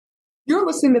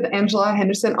listening to the Angela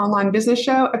Henderson Online Business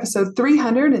Show, episode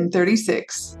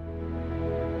 336.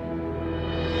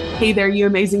 Hey there, you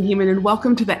amazing human, and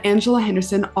welcome to the Angela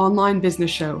Henderson Online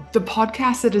Business Show, the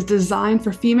podcast that is designed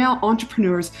for female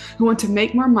entrepreneurs who want to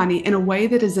make more money in a way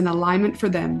that is in alignment for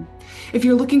them. If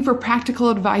you're looking for practical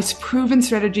advice, proven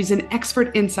strategies, and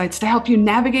expert insights to help you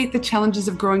navigate the challenges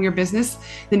of growing your business,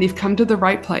 then you've come to the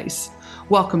right place.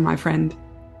 Welcome, my friend.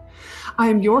 I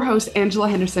am your host, Angela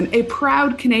Henderson, a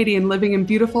proud Canadian living in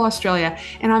beautiful Australia,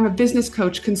 and I'm a business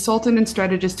coach, consultant, and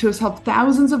strategist who has helped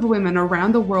thousands of women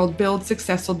around the world build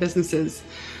successful businesses.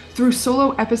 Through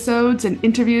solo episodes and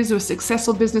interviews with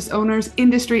successful business owners,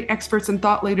 industry experts, and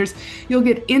thought leaders, you'll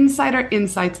get insider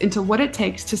insights into what it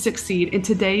takes to succeed in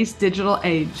today's digital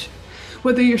age.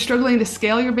 Whether you're struggling to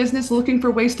scale your business, looking for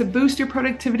ways to boost your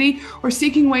productivity, or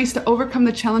seeking ways to overcome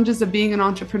the challenges of being an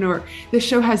entrepreneur, this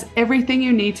show has everything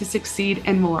you need to succeed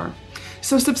and more.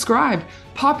 So subscribe,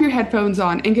 pop your headphones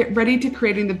on, and get ready to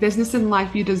creating the business and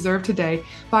life you deserve today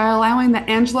by allowing the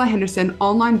Angela Henderson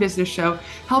Online Business Show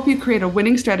help you create a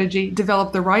winning strategy,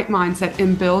 develop the right mindset,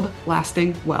 and build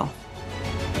lasting wealth.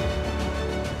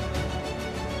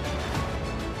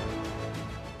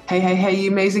 Hey, you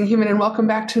amazing human, and welcome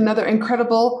back to another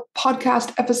incredible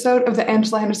podcast episode of the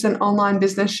Angela Henderson Online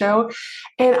Business Show.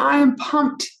 And I am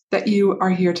pumped that you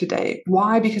are here today.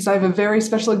 Why? Because I have a very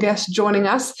special guest joining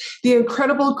us, the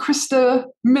incredible Krista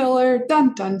Miller.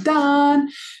 Dun, dun, dun.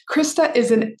 Krista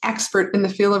is an expert in the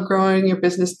field of growing your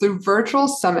business through virtual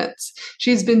summits.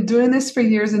 She's been doing this for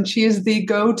years, and she is the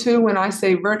go-to. When I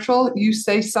say virtual, you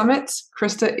say summits.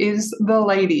 Krista is the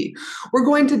lady. We're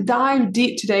going to dive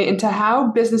deep today into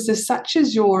how businesses such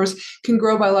as yours can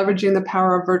grow by leveraging the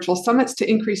power of virtual summits to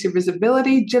increase your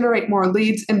visibility, generate more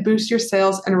leads, and boost your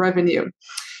sales and revenue.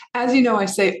 As you know, I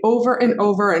say over and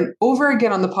over and over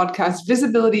again on the podcast,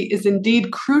 visibility is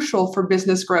indeed crucial for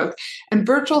business growth, and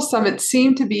virtual summits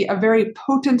seem to be a very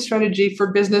potent strategy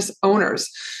for business owners.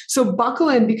 So buckle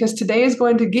in, because today is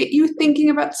going to get you thinking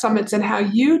about summits and how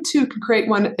you too can create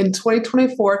one in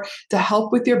 2024 to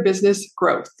help with your business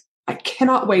growth. I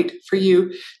cannot wait for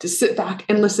you to sit back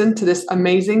and listen to this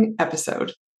amazing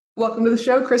episode. Welcome to the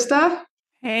show, Krista.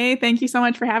 Hey, thank you so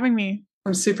much for having me.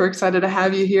 I'm super excited to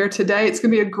have you here today. It's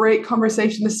going to be a great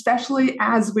conversation, especially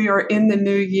as we are in the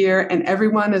new year and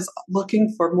everyone is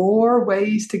looking for more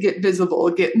ways to get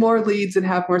visible, get more leads, and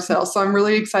have more sales. So I'm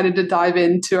really excited to dive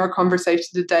into our conversation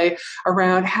today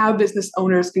around how business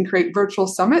owners can create virtual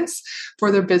summits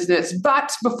for their business.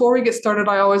 But before we get started,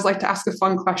 I always like to ask a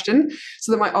fun question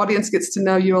so that my audience gets to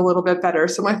know you a little bit better.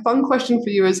 So my fun question for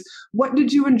you is, what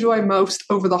did you enjoy most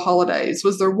over the holidays?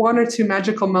 Was there one or two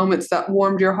magical moments that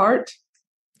warmed your heart?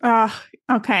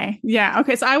 Okay. Yeah.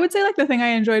 Okay. So I would say the thing I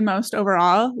enjoyed most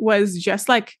overall was just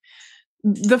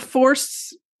the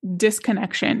forced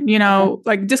disconnection,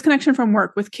 disconnection from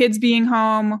work, with kids being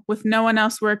home, with no one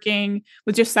else working,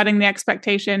 with just setting the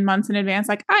expectation months in advance.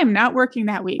 I'm not working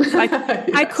that week.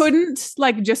 Yes. I couldn't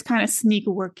just kind of sneak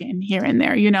work in here and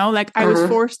there, I was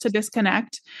forced to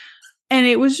disconnect. And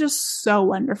it was just so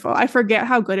wonderful. I forget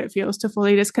how good it feels to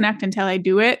fully disconnect until I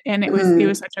do it. And it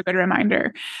was such a good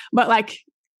reminder. But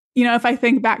if I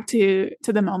think back to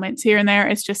the moments here and there,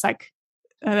 it's just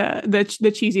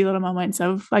the cheesy little moments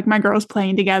of my girls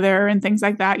playing together and things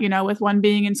like that, with one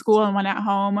being in school and one at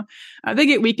home. They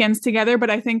get weekends together, but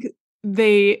I think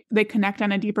they connect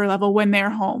on a deeper level when they're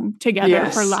home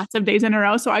together for lots of days in a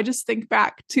row. So I just think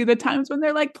back to the times when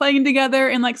they're playing together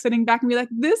and sitting back and be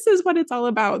this is what it's all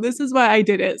about. This is why I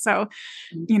did it. So,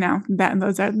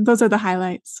 those are the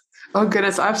highlights. Oh,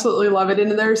 goodness. I absolutely love it.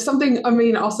 And there's something,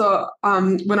 also,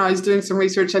 when I was doing some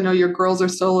research, I know your girls are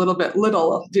still a little bit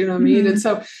little, do you know what I mean? And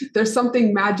so there's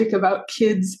something magic about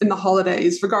kids in the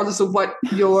holidays, regardless of what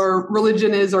your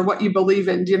religion is or what you believe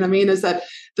in, do you know what I mean? Is that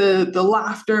the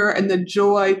laughter and the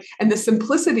joy and the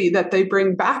simplicity that they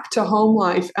bring back to home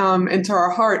life and to our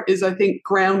heart is, I think,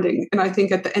 grounding. And I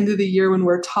think at the end of the year, when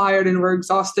we're tired and we're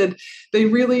exhausted, they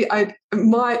really,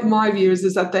 my view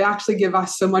is that they actually give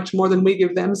us so much more than we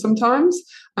give them sometimes.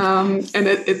 And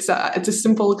it's a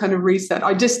simple kind of reset.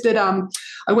 I just did, I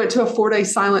went to a 4-day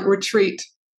silent retreat,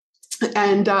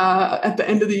 and at the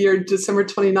end of the year, December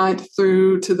 29th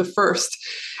through to the 1st.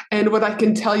 And what I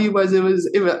can tell you was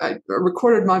I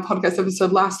recorded my podcast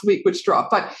episode last week, which dropped,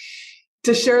 but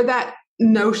to share that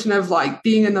notion of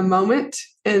being in the moment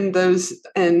and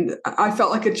I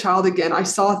felt like a child again. I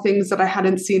saw things that I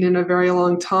hadn't seen in a very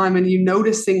long time, and you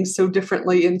notice things so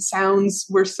differently, and sounds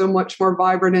were so much more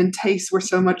vibrant, and tastes were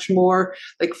so much more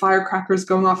like firecrackers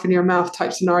going off in your mouth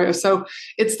type scenario. So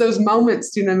it's those moments,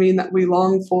 do you know what I mean, that we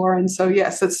long for. And so,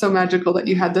 yes, it's so magical that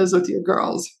you had those with your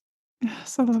girls.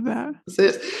 Yes, I love that. That's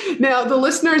it. Now, the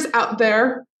listeners out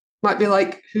there might be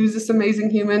like, who's this amazing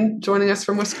human joining us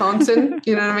from Wisconsin?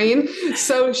 You know what I mean?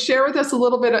 So share with us a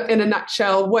little bit in a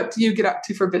nutshell, what do you get up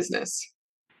to for business?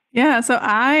 Yeah, so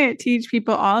I teach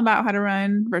people all about how to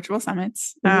run virtual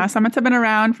summits. Summits have been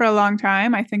around for a long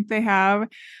time. I think they have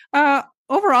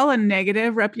overall a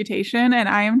negative reputation, and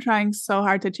I am trying so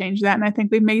hard to change that. And I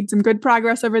think we've made some good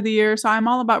progress over the years. So I'm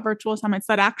all about virtual summits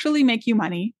that actually make you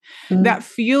money, that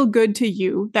feel good to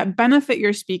you, that benefit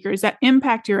your speakers, that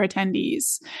impact your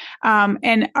attendees,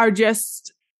 and are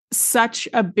just such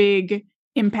a big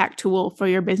impact tool for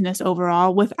your business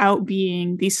overall without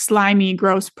being these slimy,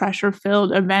 gross,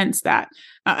 pressure-filled events that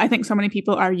I think so many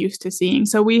people are used to seeing.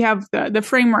 So we have the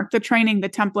framework, the training, the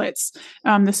templates,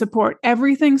 the support,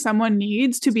 everything someone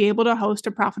needs to be able to host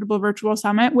a profitable virtual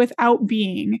summit without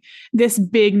being this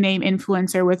big name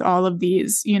influencer with all of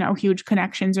these, huge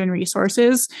connections and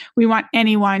resources. We want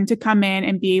anyone to come in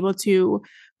and be able to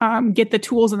get the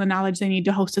tools and the knowledge they need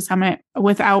to host a summit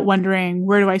without wondering,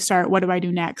 where do I start? What do I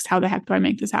do next? How the heck do I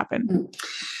make this happen?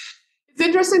 It's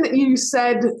interesting that you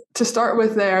said to start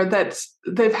with there that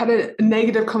they've had a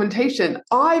negative connotation.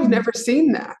 I've never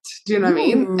seen that. Do you know what I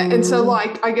mean? And so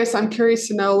I guess I'm curious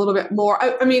to know a little bit more.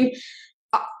 I mean,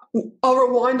 I'll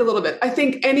rewind a little bit. I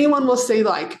think anyone will say,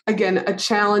 again, a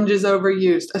challenge is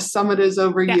overused, a summit is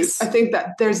overused. Yes. I think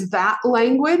that there's that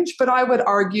language, but I would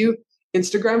argue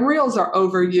Instagram Reels are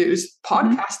overused.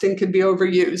 Podcasting could be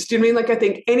overused. Do you know what I mean? I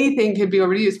think anything could be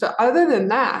overused. But other than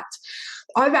that,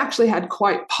 I've actually had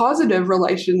quite positive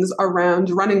relations around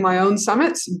running my own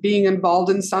summits, being involved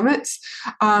in summits.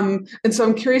 And so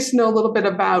I'm curious to know a little bit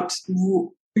about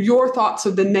your thoughts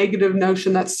of the negative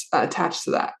notion that's attached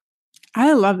to that.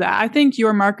 I love that. I think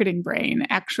your marketing brain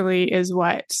actually is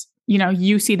what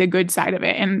you see the good side of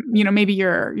it. And, maybe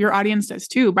your audience does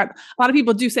too, but a lot of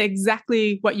people do say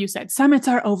exactly what you said. Summits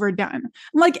are overdone.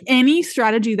 Like any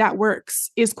strategy that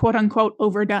works is quote unquote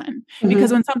overdone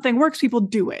because when something works, people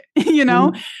do it,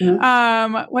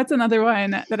 What's another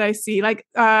one that I see?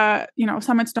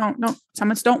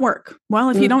 Summits don't work. Well,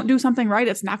 if you don't do something right,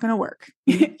 it's not going to work.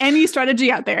 Any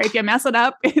strategy out there, if you mess it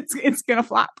up, it's going to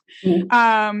flop.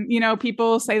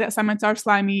 People say that summits are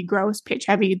slimy, gross, pitch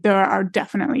heavy. There are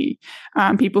definitely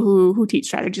people who teach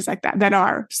strategies like that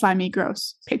are slimy,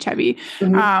 gross, pitch heavy. So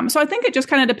I think it just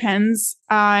kind of depends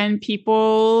on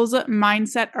people's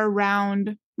mindset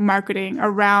around marketing,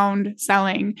 around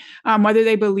selling, whether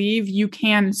they believe you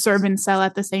can serve and sell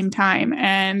at the same time,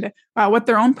 and what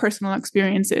their own personal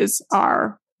experiences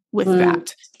are with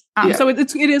that. So it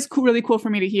is really cool for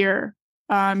me to hear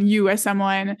you as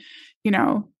someone,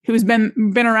 who's been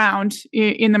around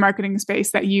in the marketing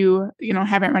space, that you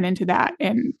haven't run into that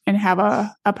and have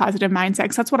a positive mindset.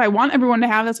 Because that's what I want everyone to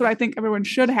have. That's what I think everyone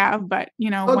should have. But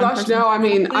oh gosh, no, I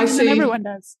mean, I see everyone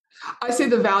does. I see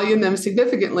the value in them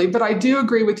significantly, but I do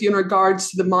agree with you in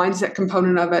regards to the mindset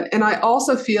component of it. And I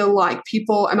also feel like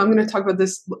people, and I'm going to talk about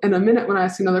this in a minute when I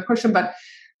ask you another question, but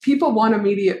people want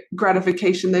immediate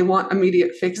gratification. They want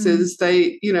immediate fixes.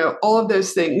 They, all of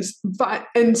those things.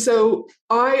 And so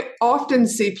I often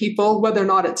see people, whether or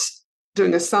not it's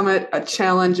doing a summit, a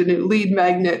challenge, a new lead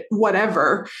magnet,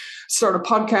 whatever, sort of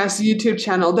podcast, YouTube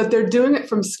channel, that they're doing it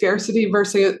from scarcity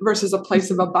versus a place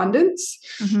of abundance.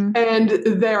 And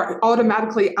they're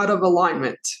automatically out of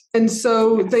alignment. And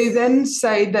so they then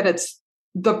say that it's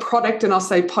the product, and I'll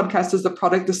say podcast is the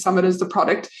product, the summit is the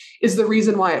product, is the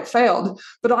reason why it failed.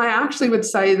 But I actually would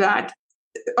say that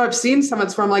I've seen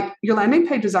summits where I'm like, your landing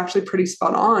page is actually pretty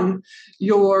spot on.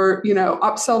 Your,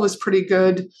 upsell was pretty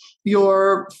good.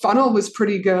 Your funnel was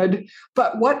pretty good.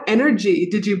 But what energy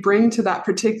did you bring to that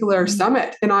particular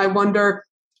summit? And I wonder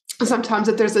sometimes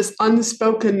that there's this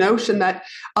unspoken notion that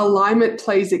alignment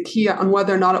plays a key on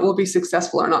whether or not it will be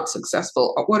successful or not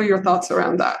successful. What are your thoughts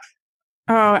around that?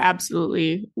 Oh,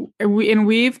 absolutely.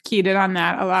 We've keyed in on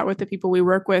that a lot with the people we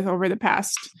work with over the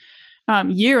past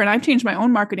year. And I've changed my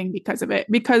own marketing because of it.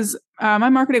 Because my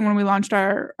marketing, when we launched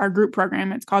our group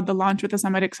program, it's called the Launch with the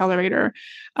Summit Accelerator,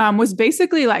 was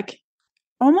basically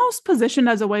almost positioned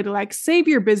as a way to save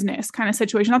your business kind of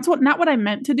situation. That's not what I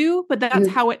meant to do, but that's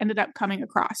how it ended up coming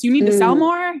across. You need to sell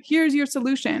more. Here's your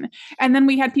solution. And then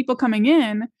we had people coming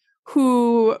in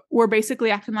who were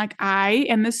basically acting like I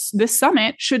and this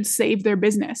summit should save their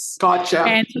business. Gotcha.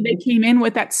 And so they came in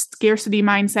with that scarcity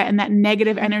mindset and that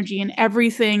negative energy, and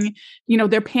everything,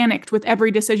 they're panicked with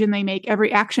every decision they make,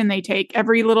 every action they take,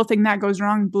 every little thing that goes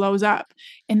wrong blows up.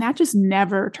 And that just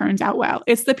never turns out well.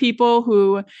 It's the people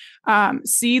who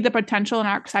see the potential and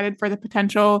are excited for the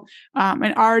potential,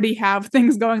 and already have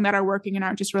things going that are working and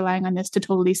aren't just relying on this to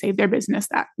totally save their business,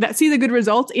 that see the good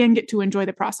results and get to enjoy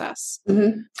the process.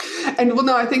 And well,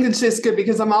 no, I think it's just good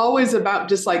because I'm always about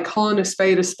just like calling a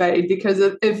spade, because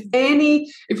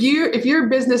if your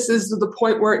business is to the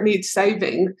point where it needs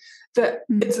saving,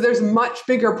 there's much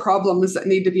bigger problems that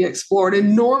need to be explored.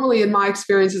 And normally in my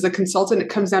experience as a consultant, it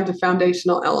comes down to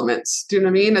foundational elements. Do you know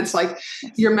what I mean? It's like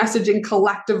your messaging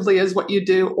collectively is what you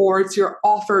do, or it's your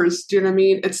offers. Do you know what I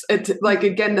mean? It's like,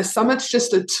 again, the summit's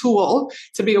just a tool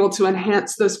to be able to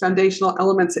enhance those foundational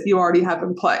elements that you already have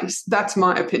in place. That's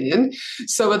my opinion.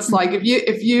 So it's like,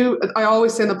 I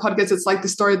always say in the podcast, it's like the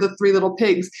story of the three little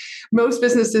pigs. Most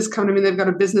businesses come to me, they've got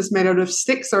a business made out of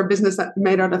sticks or a business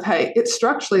made out of hay. It's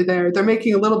structurally there. They're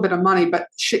making a little bit of money, but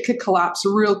shit could collapse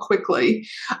real quickly.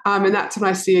 And that's when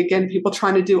I see, again, people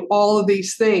trying to do all of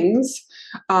these things.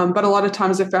 But a lot of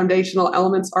times the foundational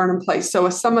elements aren't in place. So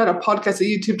a summit, a podcast, a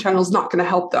YouTube channel is not going to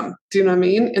help them. Do you know what I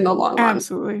mean? In the long run.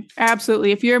 Absolutely.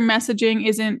 Absolutely. If your messaging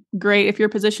isn't great, if your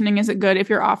positioning isn't good, if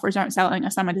your offers aren't selling,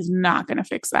 a summit is not going to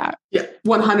fix that. Yeah,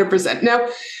 100%. Now,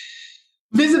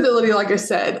 visibility, like I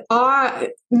said,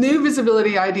 new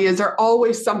visibility ideas are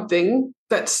always something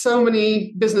that so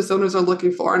many business owners are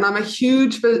looking for. And I'm a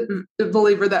huge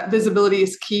believer that visibility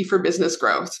is key for business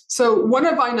growth. So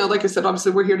I know, like I said,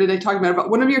 obviously we're here today talking about it, but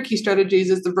one of your key strategies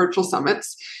is the virtual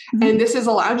summits. Mm-hmm. And this has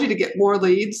allowed you to get more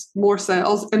leads, more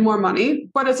sales, and more money,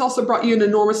 but it's also brought you an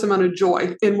enormous amount of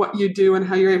joy in what you do and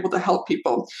how you're able to help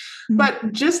people. Mm-hmm.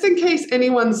 But just in case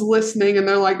anyone's listening and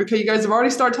they're like, okay, you guys have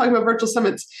already started talking about virtual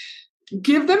summits,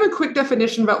 give them a quick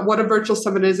definition about what a virtual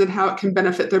summit is and how it can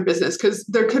benefit their business. Because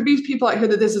there could be people out here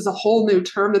that this is a whole new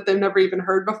term that they've never even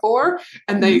heard before,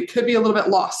 and they could be a little bit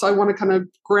lost. So I want to kind of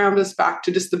ground us back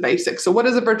to just the basics. So what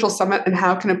is a virtual summit and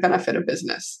how can it benefit a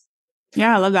business?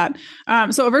 Yeah, I love that.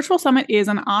 So a virtual summit is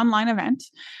an online event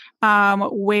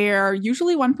where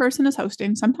usually one person is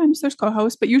hosting. Sometimes there's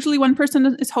co-hosts, but usually one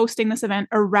person is hosting this event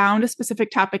around a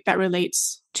specific topic that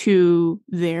relates to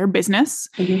their business.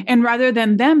 Mm-hmm. And rather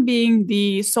than them being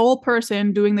the sole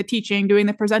person doing the teaching, doing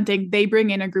the presenting, they bring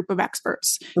in a group of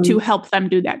experts to help them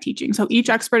do that teaching. So each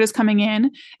expert is coming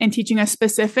in and teaching a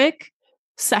specific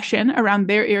session around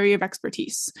their area of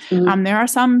expertise. Mm-hmm. There are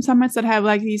some summits that have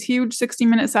like these huge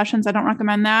 60-minute sessions. I don't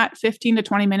recommend that. 15 to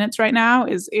 20 minutes right now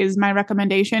is my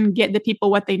recommendation. Get the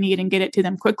people what they need and get it to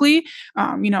them quickly.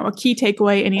 A key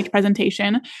takeaway in each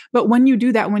presentation. But when you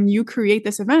do that, when you create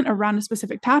this event around a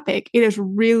specific topic, it is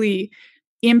really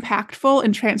impactful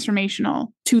and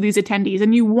transformational to these attendees.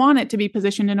 And you want it to be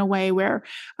positioned in a way where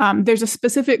there's a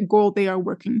specific goal they are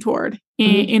working toward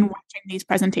in watching these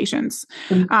presentations.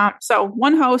 Mm-hmm. So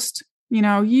one host,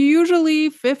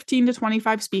 usually 15 to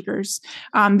 25 speakers.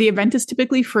 The event is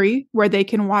typically free where they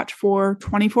can watch for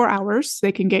 24 hours.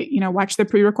 They can watch the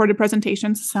pre-recorded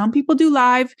presentations. Some people do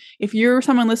live. If you're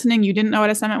someone listening, you didn't know what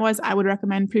a summit was, I would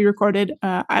recommend pre-recorded,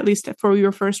 at least for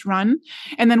your first run.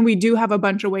 And then we do have a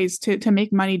bunch of ways to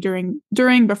make money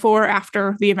during, before,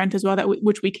 after the event as well,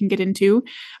 which we can get into.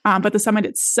 But the summit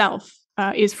itself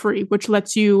is free, which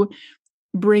lets you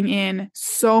bring in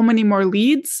so many more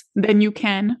leads than you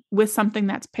can with something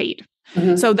that's paid.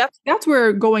 Mm-hmm. So that's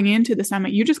where going into the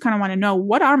summit, you just kind of want to know,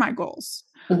 what are my goals?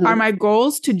 Mm-hmm. Are my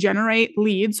goals to generate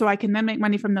leads so I can then make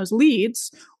money from those leads?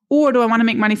 Or do I want to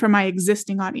make money from my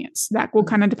existing audience? That will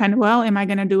kind of depend. Well, am I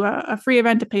going to do a free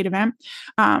event, a paid event?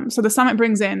 So the summit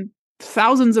brings in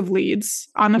thousands of leads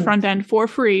on the front end for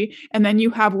free. And then you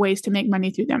have ways to make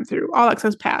money through them, through all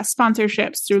access pass,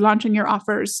 sponsorships, through launching your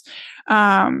offers,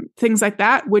 things like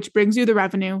that, which brings you the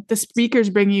revenue. The speakers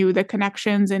bring you the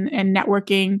connections and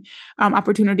networking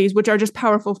opportunities, which are just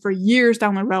powerful for years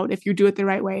down the road if you do it the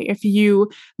right way. If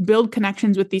you build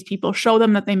connections with these people, show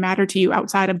them that they matter to you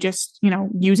outside of just,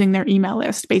 using their email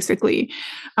list, basically.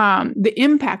 The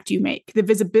impact you make, the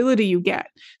visibility you get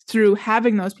through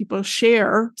having those people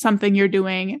share something you're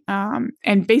doing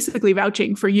and basically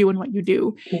vouching for you and what you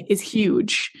do is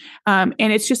huge. And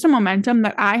it's just a momentum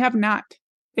that I have not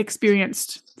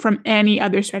experienced from any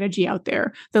other strategy out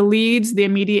there. The leads, the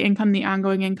immediate income, the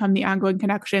ongoing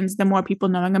connections, the more people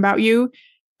knowing about you,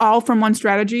 all from one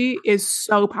strategy is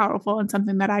so powerful and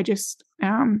something that I just,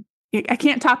 I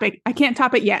can't top it. I can't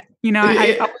top it yet.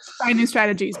 I'll try new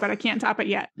strategies, but I can't top it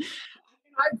yet.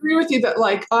 I agree with you that,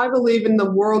 I believe in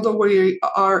the world of where you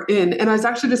are in. And I was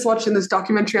actually just watching this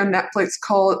documentary on Netflix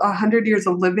called 100 Years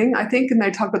of Living, I think. And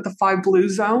they talk about the 5 blue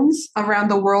zones around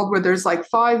the world, where there's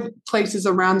 5 places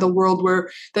around the world where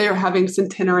they are having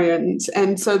centenarians.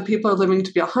 And so people are living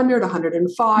to be 100,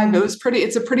 105. Mm-hmm.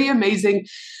 It's a pretty amazing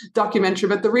documentary.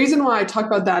 But the reason why I talk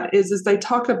about that is they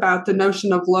talk about the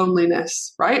notion of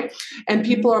loneliness, right? And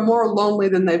people are more lonely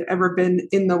than they've ever been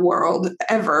in the world,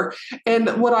 ever. And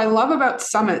what I love about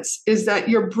summits is that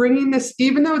you're bringing this,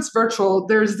 even though it's virtual,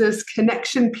 there's this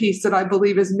connection piece that I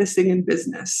believe is missing in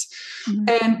business.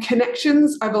 And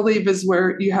connections, I believe, is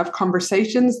where you have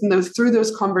conversations, and through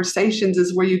those conversations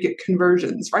is where you get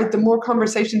conversions, right? The more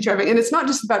conversations you're having, and it's not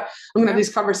just about, I'm going to have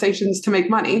these conversations to make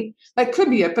money. That could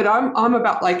be it, but I'm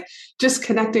about like just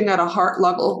connecting at a heart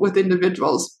level with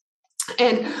individuals.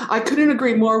 And I couldn't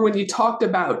agree more when you talked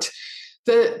about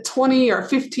the 20 or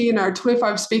 15 or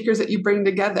 25 speakers that you bring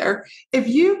together. If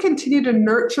you continue to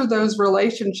nurture those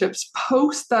relationships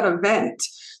post that event,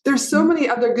 there's so many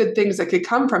other good things that could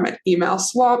come from it. Email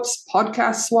swaps,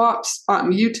 podcast swaps,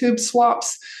 YouTube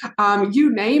swaps,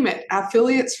 you name it,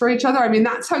 affiliates for each other. I mean,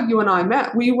 that's how you and I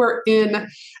met. We were in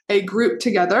a group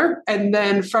together. And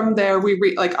then from there,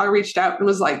 I reached out and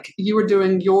was like, you were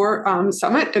doing your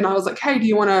summit. And I was like, hey,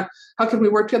 how can we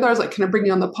work together? I was like, can I bring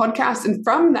you on the podcast? And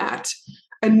from that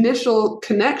initial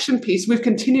connection piece, we've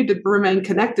continued to remain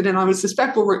connected. And I would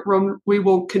suspect we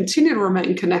will continue to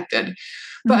remain connected.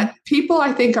 But people,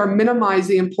 I think, are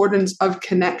minimizing the importance of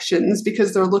connections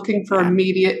because they're looking for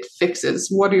immediate fixes.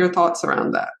 What are your thoughts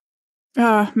around that?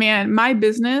 Oh man, my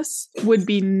business would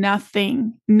be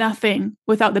nothing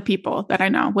without the people that I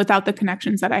know, without the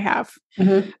connections that I have.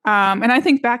 And I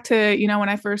think back to, when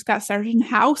I first got started and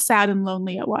how sad and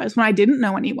lonely it was when I didn't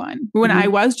know anyone, when I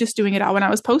was just doing it all, when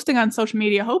I was posting on social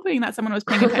media, hoping that someone was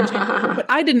paying attention, but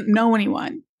I didn't know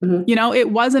anyone.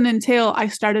 It wasn't until I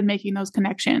started making those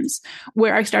connections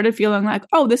where I started feeling like,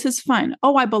 oh, this is fun.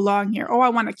 Oh, I belong here. Oh, I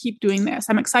want to keep doing this.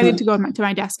 I'm excited to go to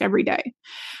my desk every day.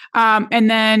 And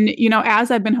then,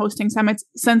 as I've been hosting summits,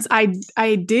 since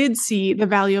I did see the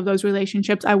value of those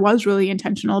relationships, I was really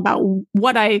intentional about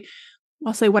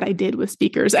I'll say what I did with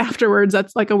speakers afterwards.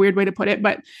 That's like a weird way to put it,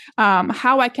 but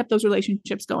how I kept those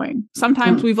relationships going.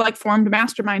 Sometimes we've formed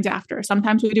masterminds after.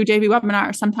 Sometimes we do JV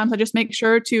webinars. Sometimes I just make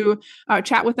sure to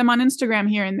chat with them on Instagram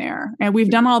here and there. And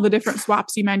we've done all the different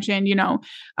swaps you mentioned,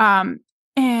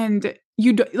 and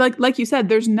you like you said,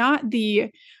 there's not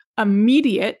the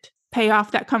immediate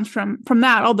payoff that comes from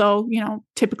that, although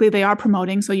typically they are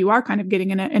promoting, so you are kind of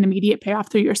getting an immediate payoff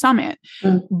through your summit.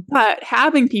 But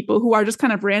having people who are just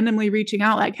kind of randomly reaching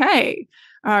out like, hey,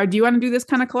 do you want to do this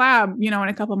kind of collab in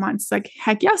a couple of months? Like,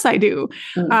 heck yes, I do.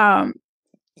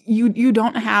 You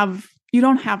don't have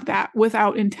that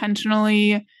without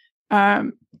intentionally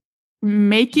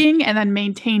making and then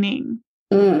maintaining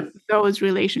those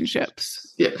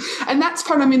relationships. Yeah. And that's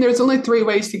there's only 3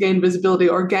 ways to gain visibility: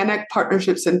 organic,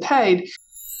 partnerships, and paid.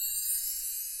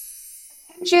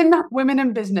 Attention, women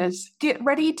in business, get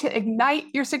ready to ignite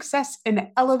your success and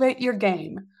elevate your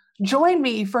game. Join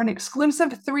me for an exclusive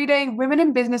 3-day Women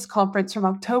in Business conference from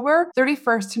October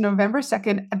 31st to November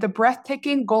 2nd at the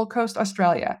breathtaking Gold Coast,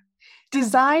 Australia.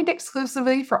 Designed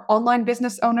exclusively for online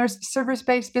business owners,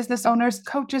 service-based business owners,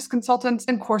 coaches, consultants,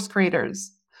 and course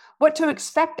creators. What to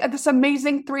expect at this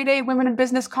amazing 3-day Women in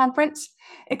Business conference?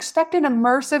 Expect an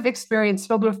immersive experience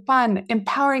filled with fun,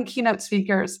 empowering keynote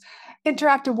speakers,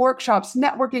 interactive workshops,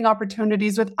 networking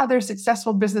opportunities with other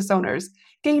successful business owners,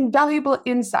 gain valuable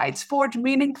insights, forge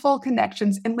meaningful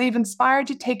connections, and leave inspired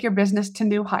to take your business to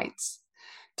new heights.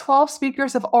 12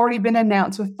 speakers have already been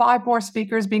announced, with 5 more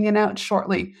speakers being announced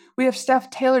shortly. We have Steph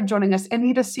Taylor joining us,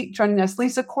 Anita Seek joining us,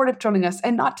 Lisa Cordiff joining us,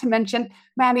 and not to mention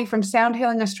Maddie from Sound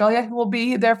Healing Australia, who will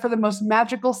be there for the most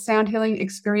magical sound healing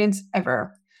experience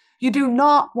ever. You do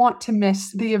not want to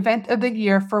miss the event of the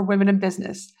year for women in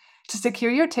business. To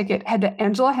secure your ticket, head to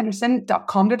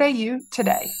angelahenderson.com.au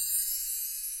today.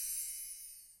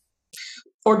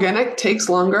 Organic takes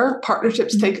longer,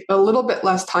 partnerships take a little bit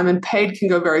less time, and paid can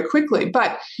go very quickly,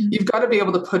 but you've got to be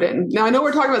able to put in. Now, I know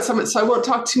we're talking about summits, so I won't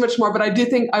talk too much more, but I do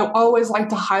think I always like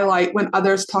to highlight when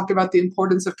others talk about the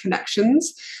importance of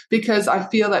connections, because I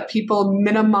feel that people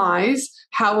minimize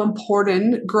how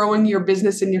important growing your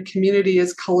business and your community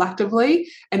is collectively,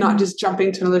 and not just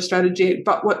jumping to another strategy.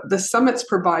 But what the summits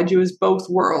provide you is both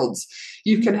worlds.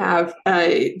 You can have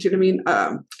an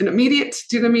immediate,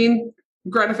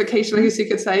 gratification, I guess you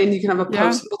could say, and you can have a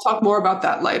post. We'll talk more about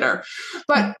that later.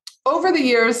 But over the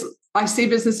years, I see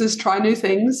businesses try new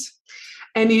things,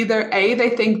 and either A,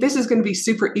 they think this is going to be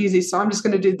super easy, so I'm just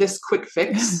going to do this quick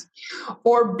fix,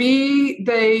 or B,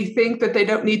 they think that they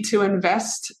don't need to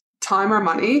invest time or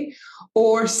money,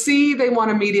 or C, they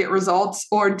want immediate results,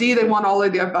 or D, they want all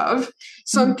of the above.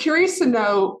 So I'm curious to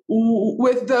know,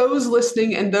 with those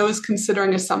listening and those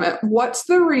considering a summit, what's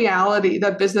the reality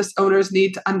that business owners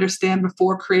need to understand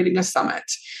before creating a summit?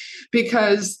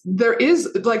 Because there is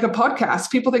like a podcast.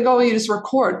 People think, oh, you just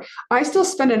record. I still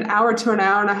spend an hour to an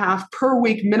hour and a half per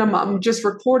week minimum just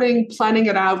recording, planning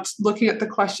it out, looking at the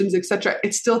questions, etc.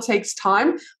 It still takes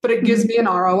time, but it gives me an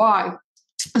ROI.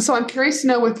 So I'm curious to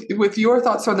know with your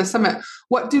thoughts on the summit,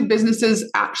 what do businesses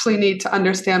actually need to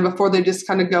understand before they just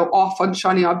kind of go off on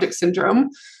shiny object syndrome?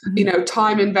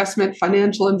 Time investment,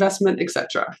 financial investment,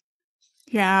 etc.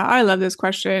 Yeah, I love this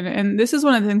question. And this is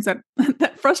one of the things that,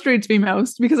 that frustrates me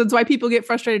most, because it's why people get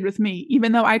frustrated with me,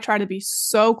 even though I try to be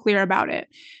so clear about it.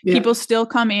 Yeah. People still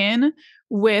come in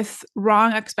with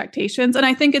wrong expectations. And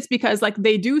I think it's because like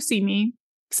they do see me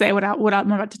say what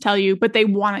I'm about to tell you, but they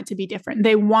want it to be different.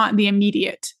 They want the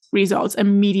immediate results,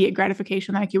 immediate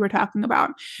gratification, like you were talking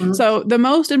about. Mm-hmm. So the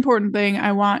most important thing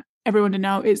I want everyone to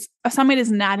know is a summit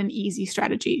is not an easy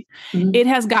strategy. Mm-hmm. It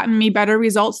has gotten me better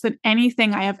results than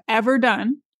anything I have ever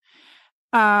done,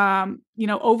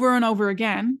 over and over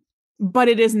again, but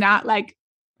it is not like,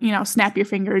 snap your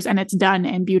fingers and it's done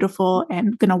and beautiful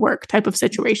and going to work type of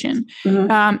situation.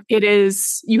 Mm-hmm. It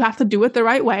is, you have to do it the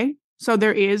right way. So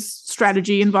there is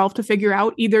strategy involved to figure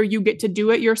out. Either you get to do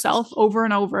it yourself over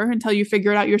and over until you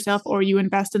figure it out yourself, or you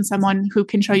invest in someone who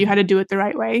can show you how to do it the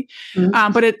right way.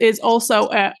 Mm-hmm. But it is also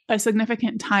a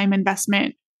significant time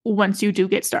investment once you do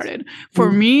get started. For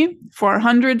mm-hmm. me, for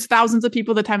hundreds, thousands of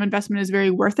people, the time investment is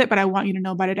very worth it, but I want you to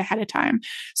know about it ahead of time.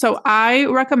 So I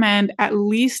recommend at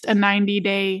least a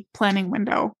 90-day planning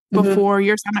window before mm-hmm.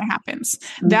 your summit happens.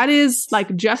 Mm-hmm. That is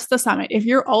like just the summit. If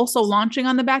you're also launching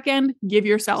on the back end, give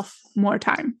yourself more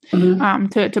time mm-hmm.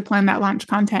 To plan that launch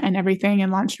content and everything and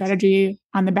launch strategy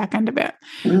on the back end of it.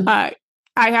 Mm-hmm.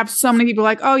 I have so many people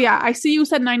like, oh yeah, I see you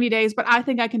said 90 days, but I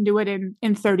think I can do it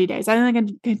in 30 days. I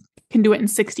think I can do it in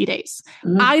 60 days.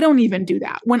 Mm-hmm. I don't even do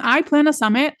that. When I plan a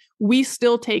summit, we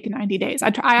still take 90 days.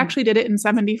 I actually did it in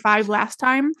 75 last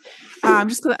time,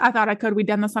 just because I thought I could. We'd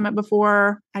done the summit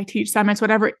before. I teach summits,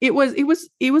 whatever. It was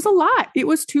a lot. It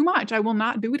was too much. I will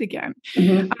not do it again.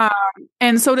 Mm-hmm.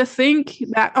 And so to think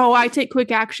that, I take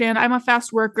quick action, I'm a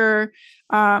fast worker,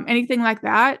 anything like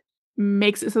that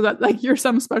makes it so that like you're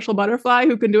some special butterfly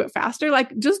who can do it faster.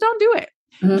 Like, just don't do it.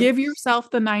 Mm-hmm. Give yourself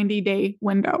the 90-day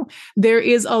window. There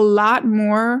is a lot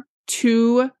more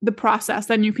to the process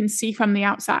than you can see from the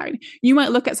outside. You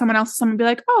might look at someone else and be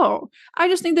like, oh, I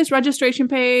just need this registration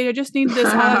page. I just need this.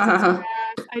 I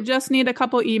just need a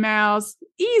couple emails.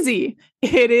 Easy.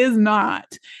 It is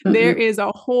not. Mm-hmm. There is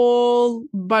a whole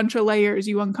bunch of layers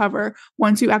you uncover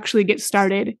once you actually get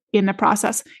started in the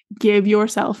process. Give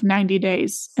yourself 90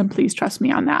 days and please trust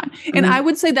me on that. Mm-hmm. And I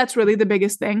would say that's really the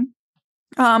biggest thing.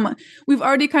 We've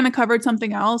already kind of covered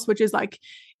something else, which is like,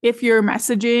 if your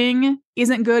messaging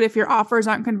isn't good, if your offers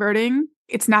aren't converting,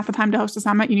 it's not the time to host a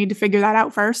summit. You need to figure that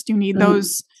out first. You need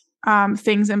those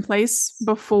things in place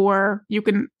before you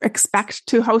can expect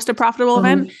to host a profitable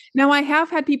event. Now, I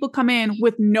have had people come in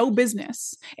with no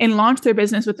business and launch their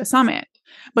business with the summit,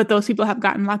 but those people have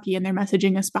gotten lucky and their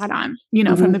messaging is spot on,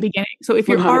 from the beginning. So if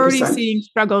you're 100%. Already seeing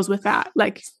struggles with that,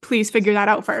 like, please figure that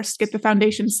out first. Get the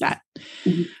foundation set.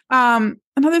 Mm-hmm.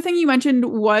 Another thing you mentioned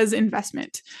was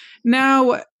investment.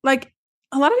 Now, like,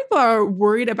 a lot of people are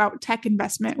worried about tech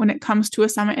investment when it comes to a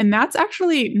summit, and that's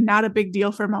actually not a big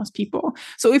deal for most people.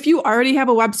 So if you already have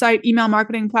a website, email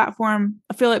marketing platform,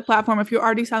 affiliate platform, if you're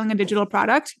already selling a digital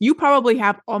product, you probably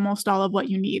have almost all of what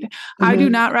you need. Mm-hmm. I do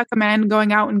not recommend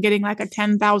going out and getting like a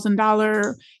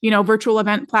 $10,000, virtual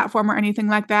event platform or anything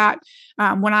like that.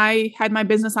 When I had my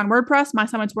business on WordPress, my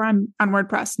summits were on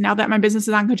WordPress. Now that my business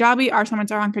is on Kajabi, our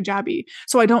summits are on Kajabi.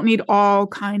 So I don't need all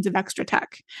kinds of extra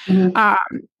tech.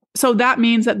 Mm-hmm. So that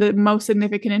means that the most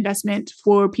significant investment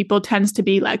for people tends to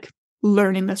be like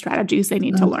learning the strategies they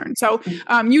need to learn. So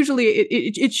usually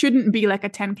it shouldn't be like a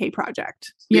 10K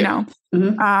project, you know?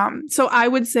 Mm-hmm. So I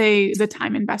would say the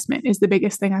time investment is the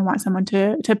biggest thing I want someone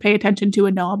to pay attention to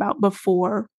and know about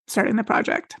before starting the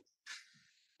project.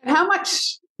 And how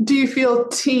much do you feel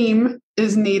team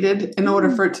is needed in order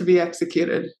for it to be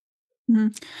executed? Mm-hmm.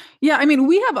 Yeah, I mean,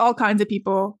 we have all kinds of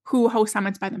people who host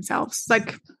summits by themselves.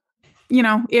 Like,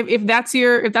 if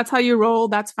that's how you roll,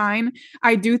 that's fine.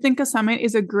 I do think a summit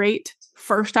is a great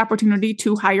first opportunity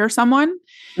to hire someone,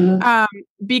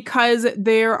 because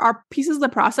there are pieces of the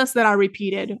process that are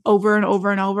repeated over and over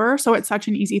and over. So it's such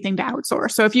an easy thing to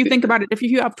outsource. So if you think about it, if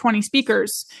you have 20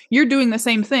 speakers, you're doing the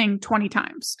same thing 20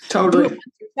 times. Totally. Do it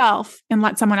yourself and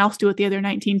let someone else do it the other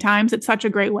 19 times. It's such a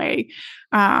great way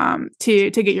to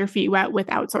get your feet wet with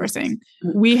outsourcing.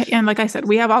 And like I said,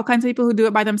 we have all kinds of people who do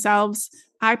it by themselves.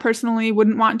 I personally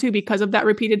wouldn't want to because of that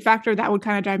repeated factor. That would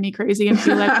kind of drive me crazy and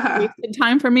feel like wasted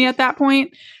time for me at that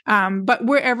point. But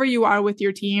wherever you are with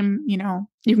your team, you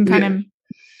can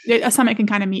a summit can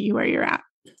kind of meet you where you're at.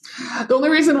 The only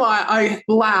reason why I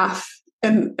laugh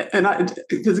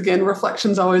because again,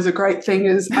 reflection's always a great thing,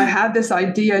 is I had this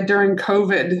idea during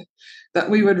COVID that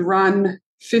we would run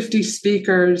 50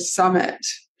 speakers summit.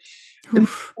 And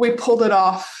we pulled it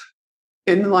off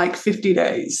in like 50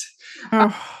 days.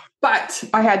 But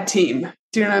I had team.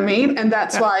 Do you know what I mean? And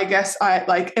that's why I guess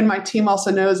and my team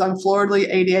also knows I'm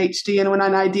floridly ADHD. And when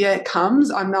an idea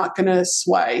comes, I'm not going to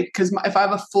sway, because if I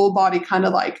have a full body kind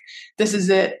of like, this is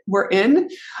it, we're in,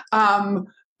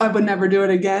 I would never do it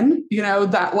again,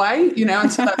 that way,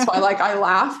 and so that's why I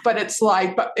laugh, but it's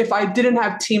like, but if I didn't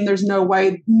have team, there's no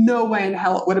way in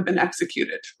hell it would have been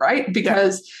executed. Right.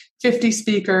 Because 50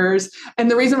 speakers.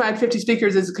 And the reason why I had 50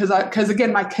 speakers is because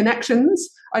again, my connections,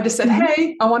 I just said,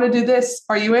 hey, I want to do this.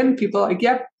 Are you in? People are like,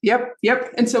 yep.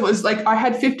 And so it was like, I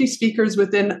had 50 speakers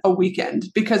within a weekend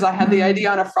because I had the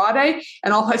idea on a Friday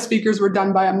and all my speakers were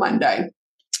done by a Monday.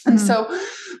 And so,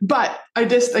 but I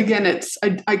just, again,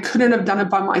 I couldn't have done it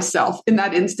by myself in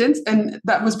that instance. And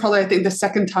that was probably, I think, the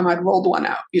second time I'd rolled one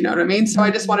out, you know what I mean? So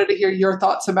I just wanted to hear your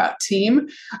thoughts about team.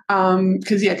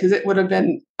 Because it would have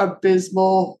been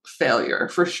abysmal failure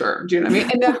for sure. Do you know what I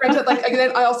mean? And then granted,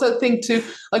 again, I also think too,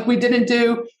 we didn't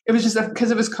do, it was just because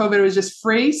it was COVID, it was just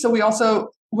free. So we also,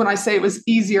 when I say it was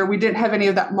easier, we didn't have any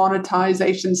of that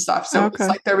monetization stuff. So it's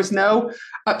like there was no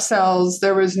upsells,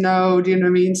 there was no, do you know what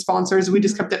I mean, sponsors. We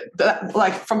just kept it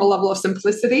from a level of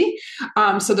simplicity.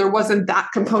 So there wasn't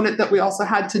that component that we also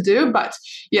had to do. But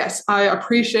yes, I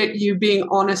appreciate you being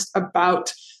honest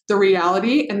about the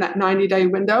reality in that 90-day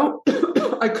window.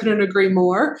 I couldn't agree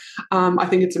more. I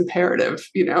think it's imperative,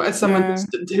 as someone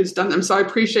who's done them. So I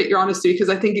appreciate your honesty, because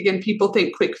I think, again, people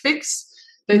think quick fix.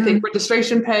 They think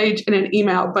registration page and an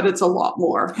email, but it's a lot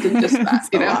more than just that.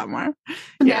 A lot more.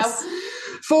 Yes. Now,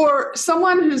 for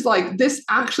someone who's like, this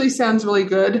actually sounds really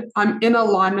good, I'm in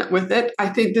alignment with it, I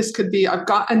think this could be, I've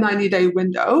got a 90-day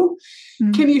window.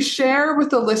 Can you share with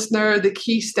the listener the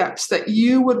key steps that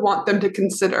you would want them to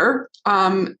consider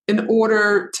in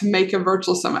order to make a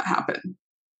virtual summit happen?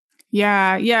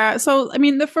 Yeah. So, I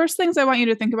mean, the first things I want you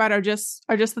to think about are just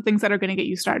the things that are going to get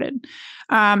you started.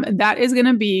 That is going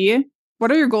to be,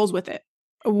 what are your goals with it?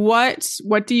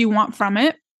 What do you want from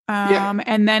it?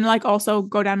 And then also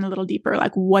go down a little deeper,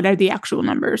 what are the actual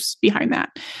numbers behind that?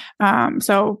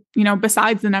 So,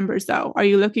 besides the numbers though, are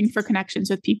you looking for connections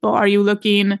with people? Are you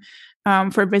looking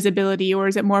for visibility, or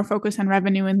is it more focused on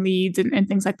revenue and leads and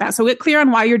things like that? So get clear on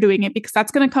why you're doing it, because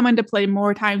that's going to come into play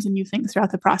more times than you think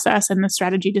throughout the process and the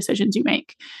strategy decisions you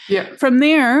make. Yeah. From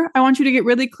there, I want you to get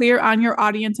really clear on your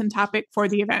audience and topic for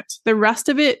the event. The rest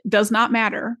of it does not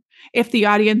matter if the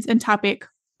audience and topic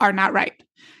are not right.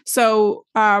 So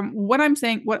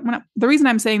the reason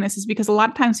I'm saying this is because a lot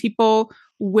of times people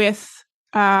with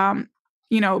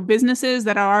businesses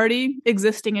that are already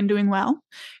existing and doing well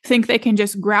think they can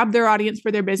just grab their audience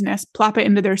for their business, plop it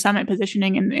into their summit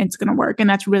positioning, and it's going to work. And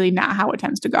that's really not how it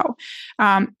tends to go.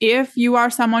 If you are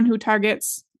someone who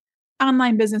targets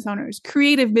online business owners,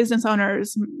 creative business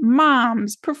owners,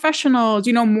 moms, professionals,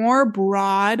 more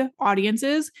broad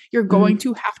audiences, you're going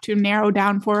to have to narrow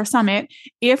down for a summit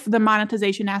if the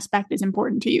monetization aspect is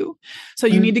important to you. So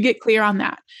you need to get clear on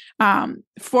that.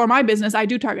 For my business, I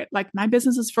do target, my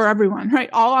business is for everyone, right?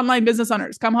 All online business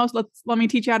owners, come host, let me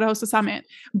teach you how to host a summit.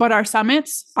 But our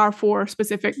summits are for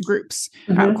specific groups,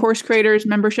 course creators,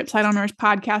 membership site owners,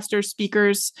 podcasters,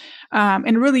 speakers,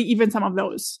 and really even some of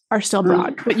those are still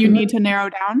broad, but you need to narrow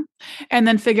down and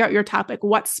then figure out your topic.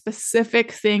 What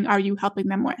specific thing are you helping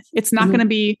them with? It's not going to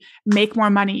be make more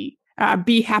money,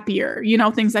 be happier,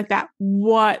 things like that.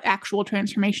 What actual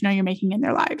transformation are you making in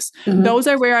their lives? Those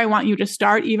are where I want you to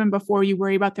start, even before you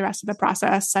worry about the rest of the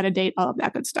process, set a date, all of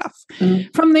that good stuff.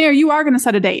 From there, you are going to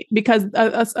set a date, because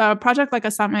a project like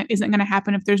a summit isn't going to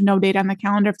happen if there's no date on the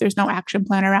calendar, if there's no action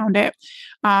plan around it.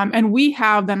 And we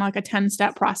have then a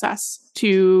 10-step process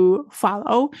to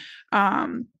follow.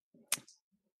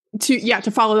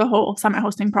 To follow the whole summit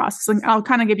hosting process. And I'll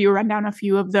kind of give you a rundown of a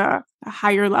few of the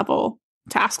higher level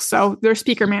tasks. So there's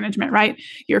speaker management, right?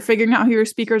 You're figuring out who your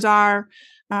speakers are.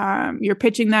 You're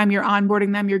pitching them, you're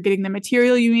onboarding them, you're getting the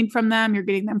material you need from them, you're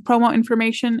getting them promo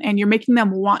information, and you're making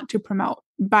them want to promote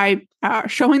by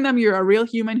showing them you're a real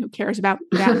human who cares about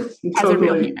them as a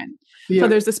real human. Yeah. So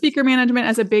there's the speaker management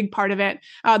as a big part of it.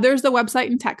 There's the website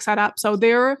and tech setup. So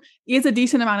there is a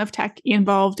decent amount of tech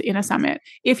involved in a summit.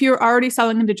 If you're already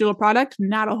selling a digital product,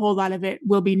 not a whole lot of it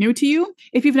will be new to you.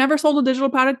 If you've never sold a digital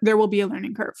product, there will be a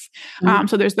learning curve.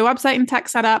 So there's the website and tech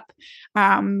setup. We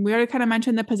already kind of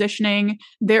mentioned the positioning.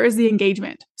 There is the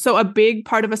engagement. So a big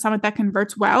part of a summit that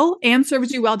converts well and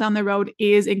serves you well down the road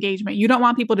is engagement. You don't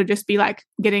want people to just be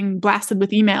getting blasted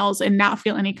with emails and not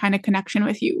feel any kind of connection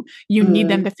with you. You need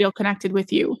them to feel connected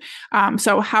with you.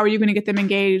 So how are you going to get them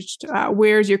engaged?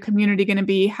 Where's your community going to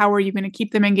be? How are are you going to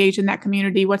keep them engaged in that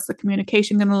community? What's the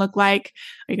communication going to look like?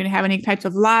 Are you going to have any types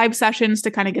of live sessions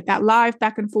to kind of get that live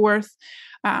back and forth?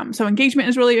 So engagement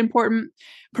is really important.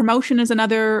 Promotion is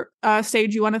another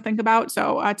stage you want to think about.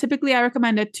 So typically I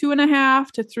recommend a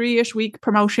 2.5 to 3-ish week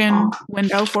promotion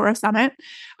window for a summit.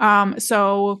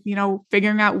 So,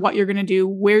 figuring out what you're going to do,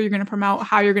 where you're going to promote,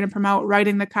 how you're going to promote,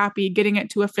 writing the copy, getting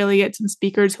it to affiliates and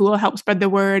speakers who will help spread the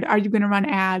word. Are you going to run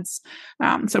ads?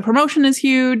 So promotion is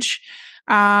huge.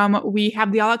 We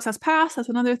have the All Access Pass. That's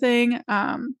another thing.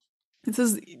 This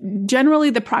is generally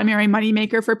the primary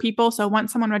moneymaker for people. So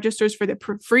once someone registers for the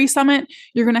free summit,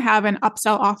 you're going to have an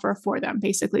upsell offer for them.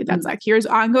 Basically, that's like, here's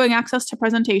ongoing access to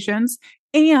presentations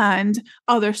and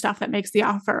other stuff that makes the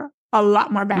offer a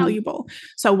lot more valuable.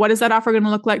 So what is that offer going to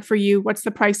look like for you? What's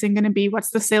the pricing going to be? What's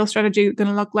the sales strategy going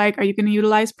to look like? Are you going to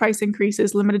utilize price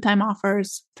increases, limited time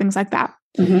offers, things like that?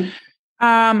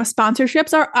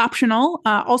 Sponsorships are optional.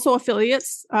 Also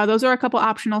affiliates. Those are a couple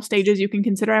optional stages you can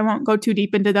consider. I won't go too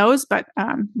deep into those, but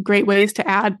great ways to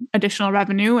add additional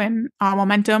revenue and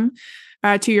momentum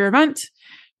to your event.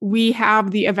 We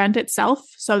have the event itself.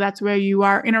 So that's where you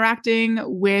are interacting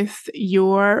with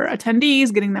your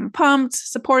attendees, getting them pumped,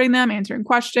 supporting them, answering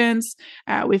questions.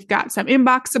 We've got some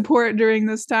inbox support during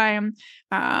this time.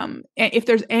 If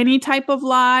there's any type of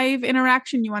live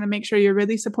interaction, you want to make sure you're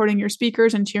really supporting your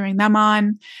speakers and cheering them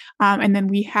on. And then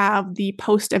we have the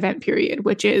post-event period,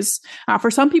 which is for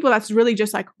some people, that's really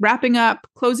just like wrapping up,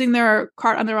 closing their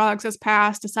cart on their All Access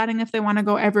Pass, deciding if they want to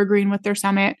go evergreen with their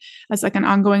summit as like an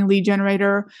ongoing lead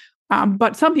generator.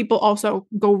 But some people also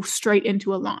go straight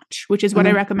into a launch, which is what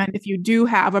I recommend. If you do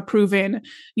have a proven,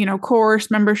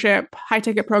 course, membership, high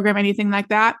ticket program, anything like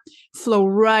that, flow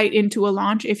right into a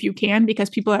launch if you can, because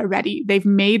people are ready. They've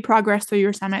made progress through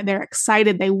your summit. They're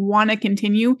excited. They want to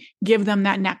continue. Give them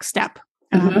that next step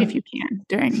if you can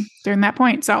during that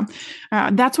point. So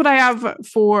that's what I have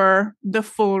for the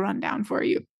full rundown for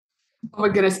you. Oh my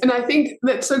goodness. And I think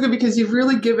that's so good because you've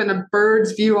really given a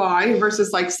bird's view eye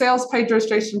versus like sales page,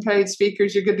 registration page,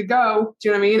 speakers, you're good to go. Do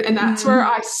you know what I mean? And that's where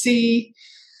I see,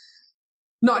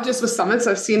 not just with summits,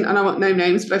 I've seen, and I won't name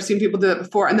names, but I've seen people do it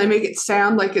before and they make it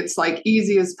sound like it's like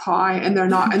easy as pie and they're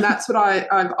not. And that's what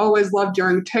I've always loved,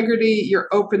 your integrity, your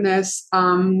openness,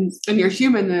 and your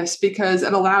humanness, because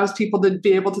it allows people to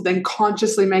be able to then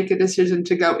consciously make a decision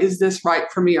to go, is this right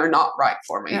for me or not right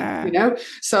for me? Yeah.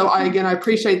 So I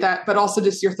appreciate that, but also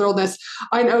just your thoroughness.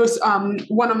 I know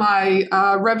one of my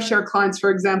RevShare clients,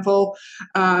 for example,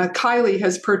 Kylie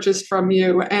has purchased from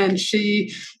you and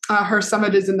her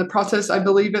summit is in the process.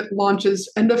 I believe it launches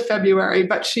end of February,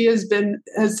 but she has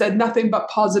said nothing but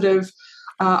positive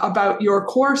about your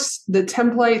course, the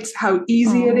templates, how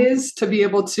easy it is to be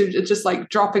able to just like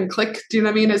drop and click. Do you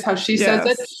know what I mean? Is how she says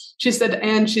it. She said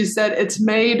it's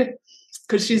made,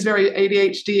 because she's very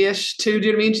ADHD-ish too. Do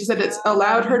you know what I mean? She said it's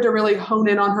allowed her to really hone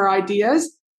in on her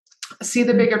ideas, see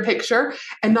the bigger picture,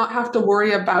 and not have to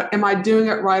worry about, am I doing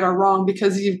it right or wrong?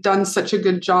 Because you've done such a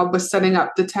good job with setting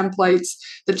up the templates,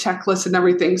 the checklist and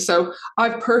everything. So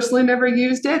I've personally never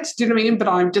used it. Do you know what I mean? But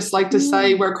I'd just like to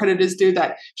say where credit is due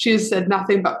that she has said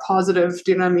nothing but positive,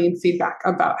 do you know what I mean, feedback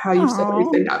about how you set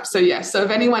everything up. So so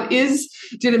if anyone is,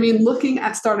 do you know what I mean, looking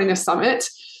at starting a summit,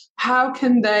 how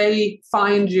can they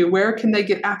find you? Where can they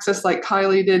get access like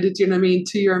Kylie did, do you know what I mean,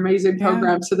 to your amazing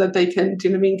program so that they can, do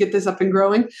you know what I mean, get this up and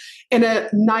growing in a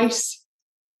nice,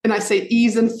 and I say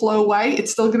ease and flow way.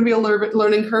 It's still going to be a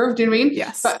learning curve, do you know what I mean?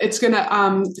 Yes. But it's going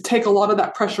to take a lot of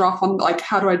that pressure off on like,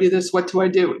 how do I do this? What do I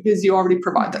do? Because you already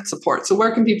provide that support. So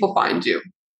where can people find you?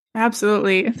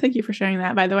 Absolutely. Thank you for sharing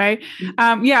that, by the way.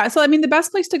 So, the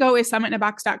best place to go is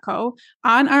summitonabox.co.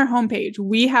 On our homepage,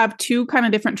 we have 2 kind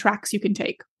of different tracks you can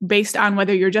take based on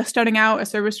whether you're just starting out, a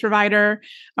service provider,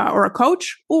 or a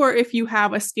coach, or if you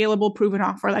have a scalable proven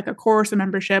offer like a course, a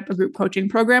membership, a group coaching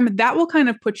program. That will kind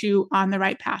of put you on the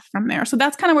right path from there. So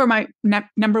that's kind of where my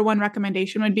number one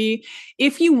recommendation would be.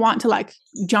 If you want to like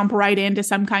jump right into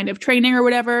some kind of training or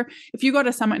whatever, if you go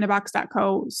to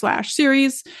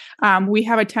summitonabox.co/series, we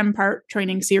have a 10-part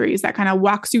training series that kind of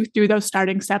walks you through those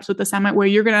starting steps with the summit, where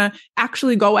you're going to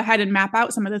actually go ahead and map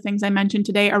out some of the things I mentioned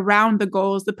today around the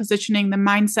goals, the positioning, the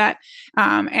mindset,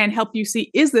 and help you see,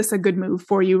 is this a good move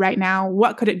for you right now?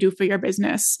 What could it do for your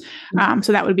business?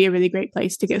 So that would be a really great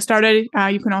place to get started.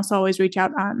 You can also always reach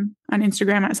out on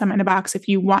Instagram at Summit in a Box if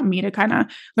you want me to kind of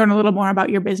learn a little more about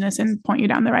your business and point you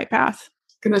down the right path.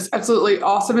 Goodness, absolutely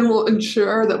awesome. And we'll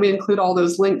ensure that we include all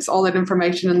those links, all that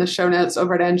information in the show notes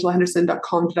over at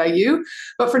angelahenderson.com.au.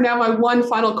 But for now, my one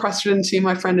final question to you,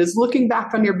 my friend, is looking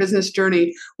back on your business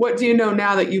journey, what do you know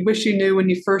now that you wish you knew when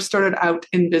you first started out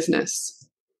in business?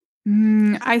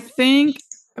 I think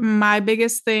my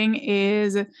biggest thing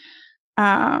is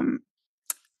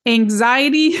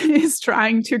anxiety is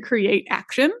trying to create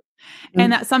action.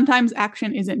 And that sometimes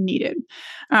action isn't needed.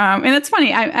 And it's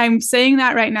funny. I'm saying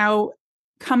that right now,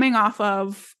 coming off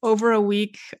of over a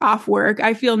week off work,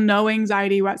 I feel no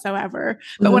anxiety whatsoever.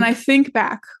 But when I think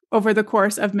back over the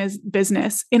course of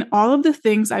business, in all of the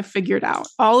things I've figured out,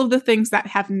 all of the things that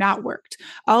have not worked,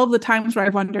 all of the times where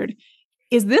I've wondered,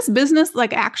 is this business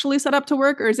like actually set up to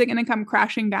work, or is it going to come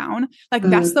crashing down? Like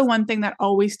that's the one thing that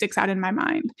always sticks out in my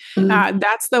mind.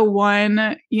 That's the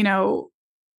one,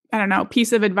 I don't know,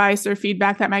 piece of advice or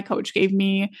feedback that my coach gave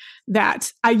me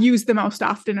that I use the most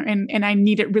often, and I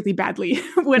need it really badly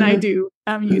when I do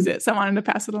use it. So I wanted to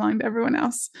pass it along to everyone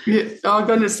else. Yeah. Oh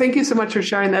goodness. Thank you so much for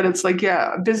sharing that. It's like,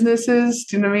 yeah, businesses,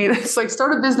 do you know what I mean? It's like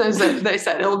start a business that they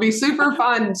said it'll be super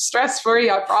fun, stress-free,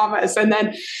 I promise. And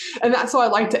that's why I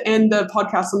like to end the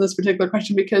podcast on this particular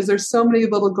question, because there's so many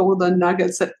little golden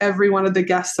nuggets that every one of the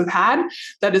guests have had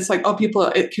that it's like,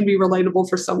 it can be relatable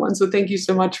for someone. So thank you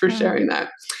so much for sharing that.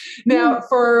 Now I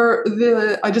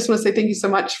just want to say thank you so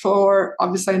much for,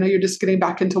 obviously I know you're just getting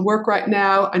back into work right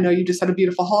now. I know you just had a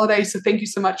beautiful holiday. So thank you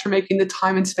so much for making the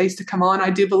time and space to come on. I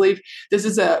do believe this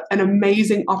is an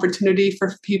amazing opportunity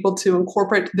for people to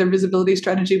incorporate their visibility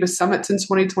strategy with summits in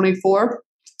 2024.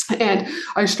 And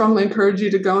I strongly encourage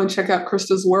you to go and check out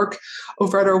Krista's work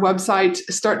over at our website,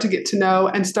 start to get to know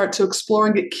and start to explore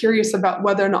and get curious about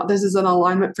whether or not this is an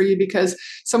alignment for you, because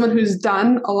someone who's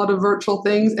done a lot of virtual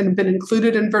things and been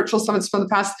included in virtual summits from the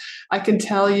past, I can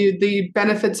tell you the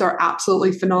benefits are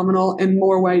absolutely phenomenal in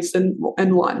more ways than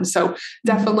one. So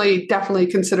definitely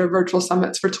consider virtual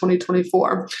summits for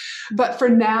 2024. But for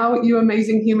now, you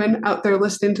amazing human out there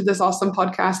listening to this awesome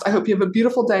podcast, I hope you have a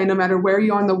beautiful day no matter where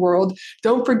you are in the world.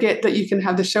 Don't forget that you can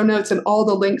have the show notes and all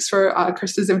the links for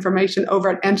Krista's information over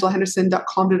at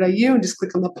angelahenderson.com.au, and just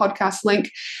click on the podcast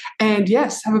link. And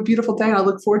yes, have a beautiful day. And I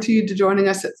look forward to you joining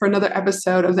us for another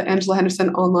episode of the Angela Henderson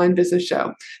Online Business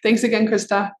Show. Thanks again,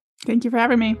 Krista. Thank you for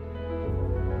having me.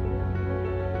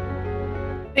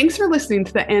 Thanks for listening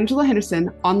to the Angela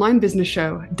Henderson Online Business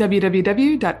Show,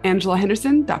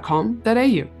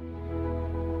 www.angelahenderson.com.au.